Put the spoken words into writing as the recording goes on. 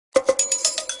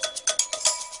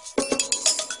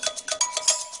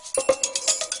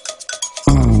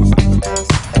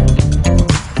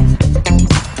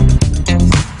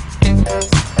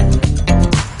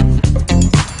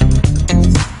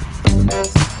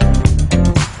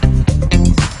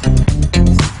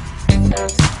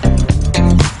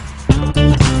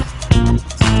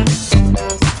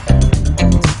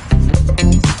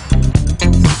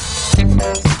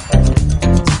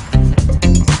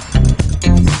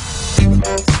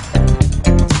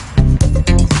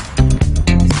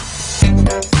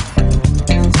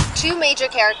major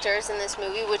characters in this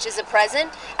movie, which is the present,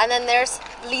 and then there's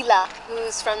Leela,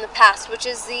 who's from the past, which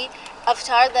is the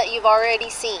avatar that you've already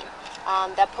seen,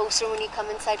 that poster when you come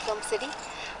inside Film City.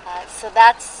 So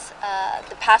that's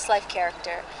the past life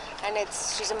character, and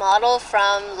she's a model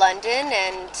from London,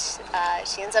 and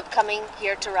she ends up coming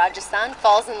here to Rajasthan,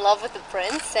 falls in love with the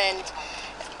prince, and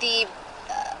the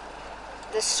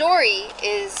story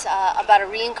is about a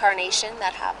reincarnation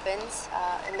that happens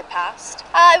in the past.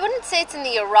 I wouldn't say it's in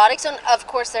the erotic zone. Of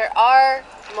course, there are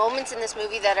moments in this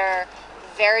movie that are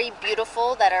very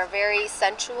beautiful, that are very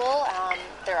sensual.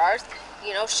 There are,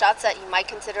 shots that you might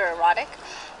consider erotic,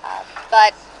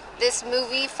 but this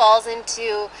movie falls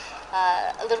into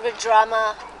a little bit of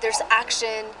drama. There's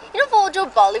action. वो जो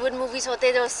Bollywood movies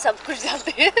होते हैं, जो सब कुछ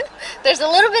डालते हैं. There's a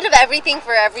little bit of everything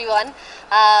for everyone,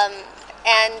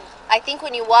 and I think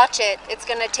when you watch it, it's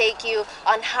going to take you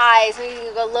on highs, and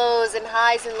you go lows and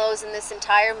highs and lows in this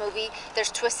entire movie.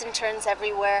 There's twists and turns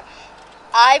everywhere.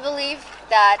 I believe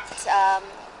that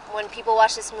when people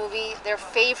watch this movie, their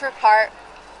favorite part,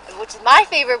 which is my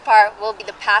favorite part, will be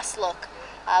the past look,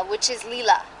 which is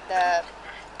Leela, the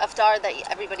avatar that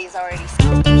everybody's already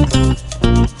seen.